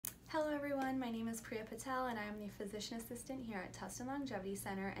Hello everyone, my name is Patel and I am the physician assistant here at Tustin Longevity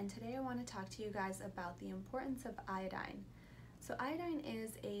Center, and today I want to talk to you guys about the importance of iodine. So iodine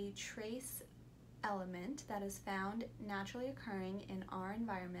is a trace element that is found naturally occurring in our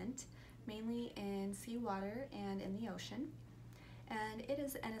environment, mainly in seawater and in the ocean. And it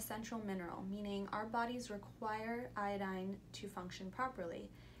is an essential mineral, meaning our bodies require iodine to function properly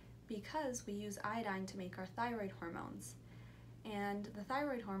because we use iodine to make our thyroid hormones. And the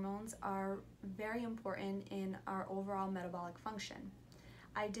thyroid hormones are very important in our overall metabolic function.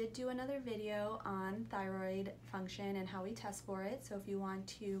 I did do another video on thyroid function and how we test for it, so if you want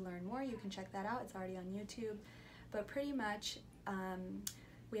to learn more you can check that out. It's already on YouTube. But pretty much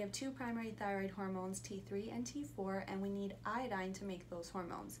we have two primary thyroid hormones, T3 and T4, and we need iodine to make those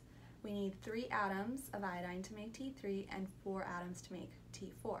hormones. We need 3 atoms of iodine to make T3 and 4 atoms to make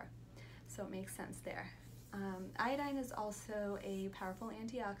T4. So it makes sense there. Iodine is also a powerful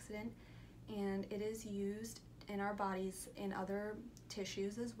antioxidant, and it is used in our bodies in other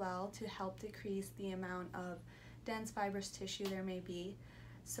tissues as well to help decrease the amount of dense fibrous tissue there may be.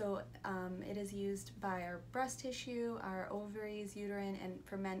 So it is used by our breast tissue, our ovaries, uterine, and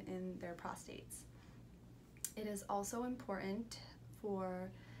for men in their prostates. It is also important for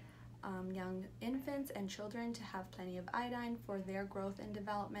young infants and children to have plenty of iodine for their growth and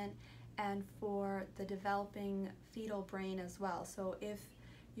development, and for the developing fetal brain as well. So if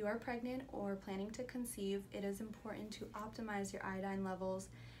you are pregnant or planning to conceive, it is important to optimize your iodine levels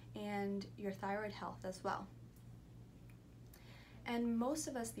and your thyroid health as well. And most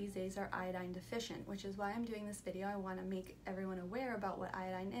of us these days are iodine deficient, which is why I'm doing this video. I want to make everyone aware about what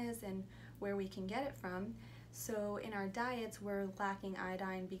iodine is and where we can get it from. So in our diets, we're lacking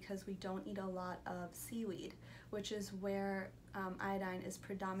iodine because we don't eat a lot of seaweed, which is where iodine is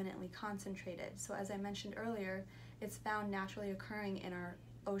predominantly concentrated. So as I mentioned earlier, it's found naturally occurring in our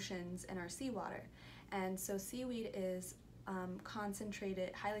oceans and our seawater. And so seaweed is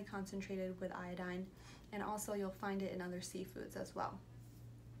concentrated, highly concentrated with iodine, and also you'll find it in other seafoods as well.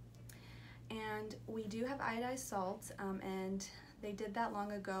 And we do have iodized salt, and they did that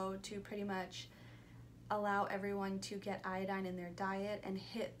long ago to pretty much allow everyone to get iodine in their diet and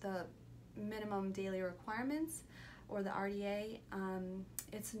hit the minimum daily requirements, or the RDA.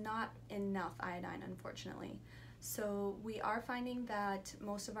 It's not enough iodine, unfortunately. So we are finding that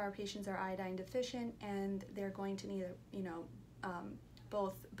most of our patients are iodine deficient, and they're going to need,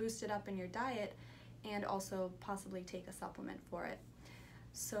 both boost it up in your diet and also possibly take a supplement for it.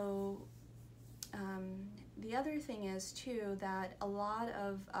 So the other thing is too that a lot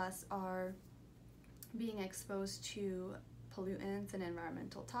of us are being exposed to pollutants and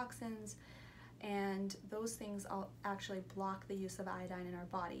environmental toxins, and those things all actually block the use of iodine in our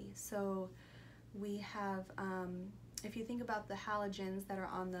body. So we have, if you think about the halogens that are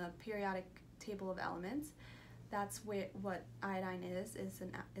on the periodic table of elements, that's what iodine is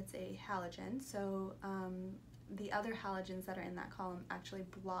it's a halogen. So the other halogens that are in that column actually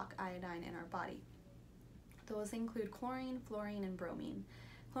block iodine in our body. Those include chlorine, fluorine, and bromine.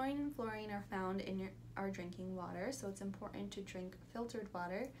 Chlorine and fluorine are found in our drinking water, so it's important to drink filtered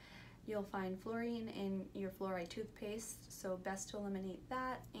water. You'll find fluorine in your fluoride toothpaste, so best to eliminate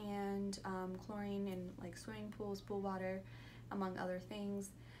that, and chlorine in like swimming pools, pool water, among other things.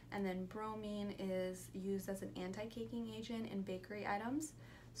 And then bromine is used as an anti-caking agent in bakery items,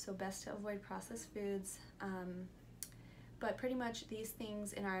 so best to avoid processed foods. But pretty much these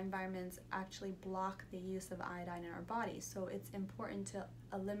things in our environments actually block the use of iodine in our body, so it's important to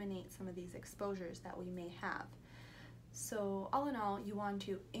eliminate some of these exposures that we may have. So all in all, you want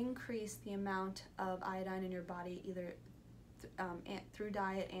to increase the amount of iodine in your body either through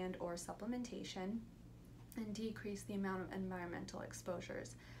diet and or supplementation, and decrease the amount of environmental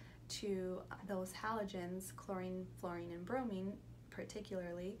exposures to those halogens, chlorine, fluorine, and bromine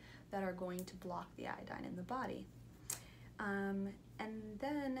particularly, that are going to block the iodine in the body. And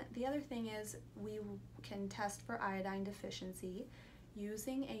then the other thing is we can test for iodine deficiency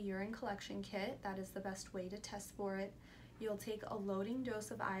using a urine collection kit. That is the best way to test for it. You'll take a loading dose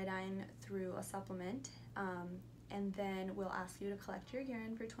of iodine through a supplement, and then we'll ask you to collect your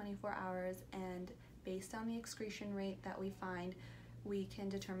urine for 24 hours, and based on the excretion rate that we find, we can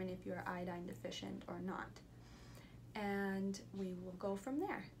determine if you are iodine deficient or not. And we will go from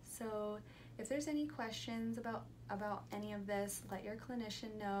there. So if there's any questions about any of this, let your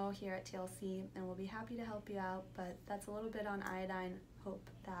clinician know here at TLC, and we'll be happy to help you out. But that's a little bit on iodine. Hope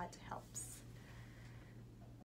that helps.